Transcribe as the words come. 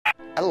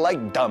I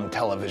like dumb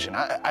television.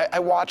 I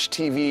watch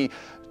TV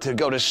to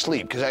go to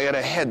sleep because I got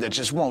a head that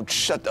just won't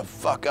shut the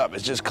fuck up.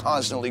 It's just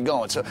constantly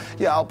going. So,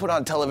 yeah, I'll put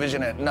on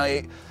television at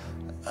night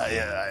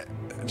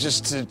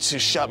just to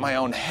shut my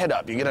own head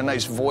up. You get a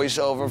nice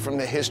voiceover from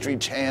the History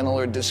Channel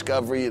or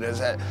Discovery. It has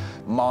that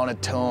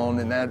monotone,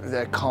 and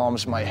that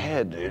calms my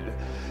head.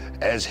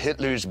 As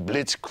Hitler's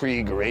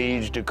blitzkrieg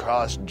raged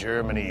across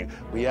Germany,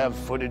 we have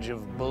footage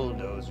of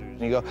bulldozers.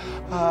 And you go,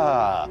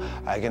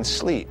 I can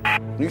sleep.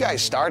 You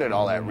guys started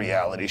all that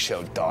reality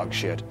show dog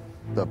shit.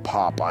 The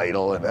Pop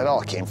Idol, and that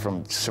all came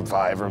from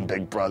Survivor and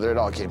Big Brother. It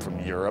all came from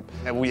Europe.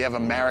 And we have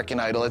American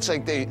Idol. It's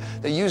like they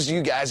used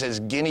you guys as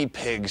guinea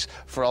pigs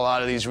for a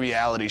lot of these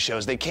reality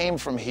shows. They came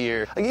from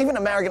here. Like, even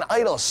American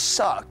Idol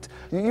sucked.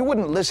 You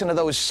wouldn't listen to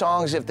those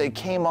songs if they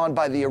came on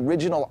by the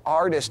original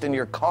artist in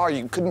your car.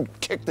 You couldn't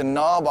kick the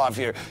knob off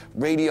your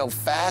radio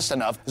fast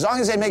enough. As long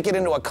as they make it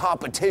into a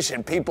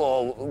competition,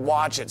 people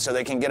watch it so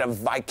they can get a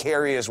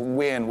vicarious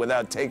win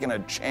without taking a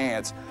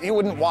chance. You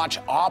wouldn't watch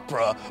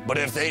opera, but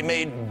if they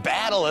made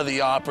Battle of the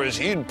Operas,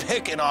 you'd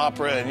pick an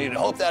opera and you'd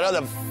hope that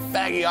other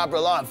faggy opera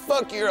law.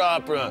 Fuck your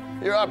opera.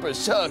 Your opera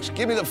sucks.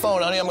 Give me the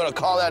phone, honey. I'm gonna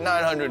call that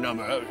 900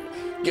 number.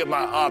 Get my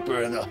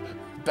opera in the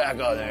back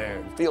on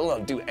there. People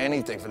don't do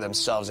anything for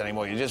themselves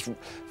anymore. You just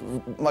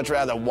much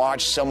rather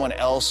watch someone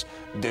else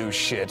do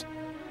shit.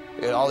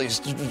 You know, all these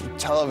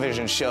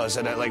television shows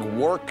that are like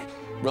work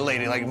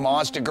related, like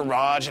Monster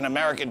Garage and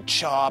American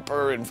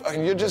Chopper,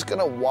 and you're just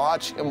gonna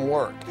watch him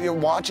work. You're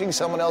watching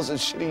someone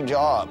else's shitty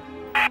job.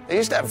 They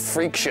used to have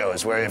freak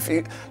shows where if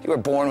you were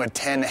born with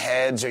 10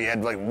 heads or you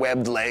had like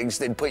webbed legs,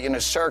 they'd put you in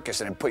a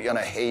circus and they'd put you on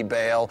a hay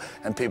bale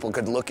and people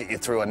could look at you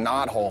through a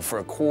knothole for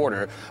a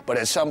quarter. But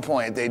at some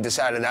point they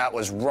decided that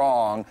was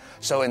wrong.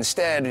 So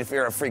instead, if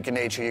you're a freak of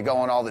nature, you go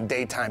on all the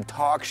daytime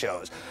talk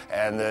shows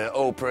and the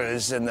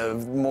Oprahs and the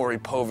Maury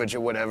Povich or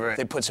whatever.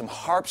 They put some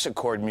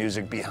harpsichord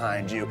music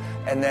behind you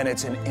and then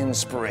it's an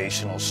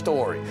inspirational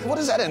story. What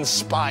does that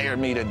inspire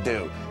me to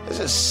do? This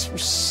is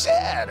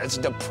sad. It's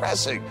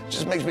depressing. It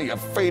just makes me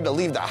afraid to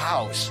leave the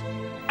house.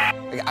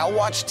 Like, I'll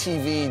watch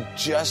TV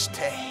just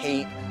to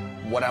hate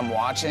what I'm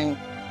watching,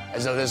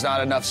 as though there's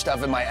not enough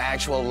stuff in my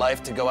actual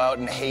life to go out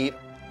and hate.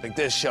 Like,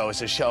 this show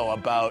is a show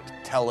about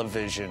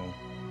television,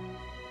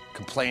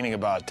 complaining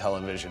about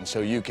television,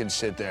 so you can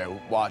sit there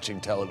watching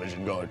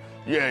television going,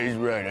 yeah, he's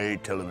right, I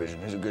hate television.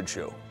 It's a good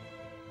show.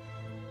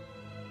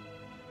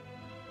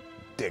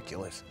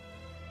 Ridiculous.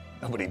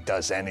 Nobody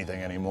does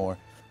anything anymore.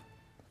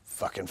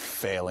 Fucking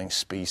failing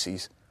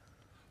species.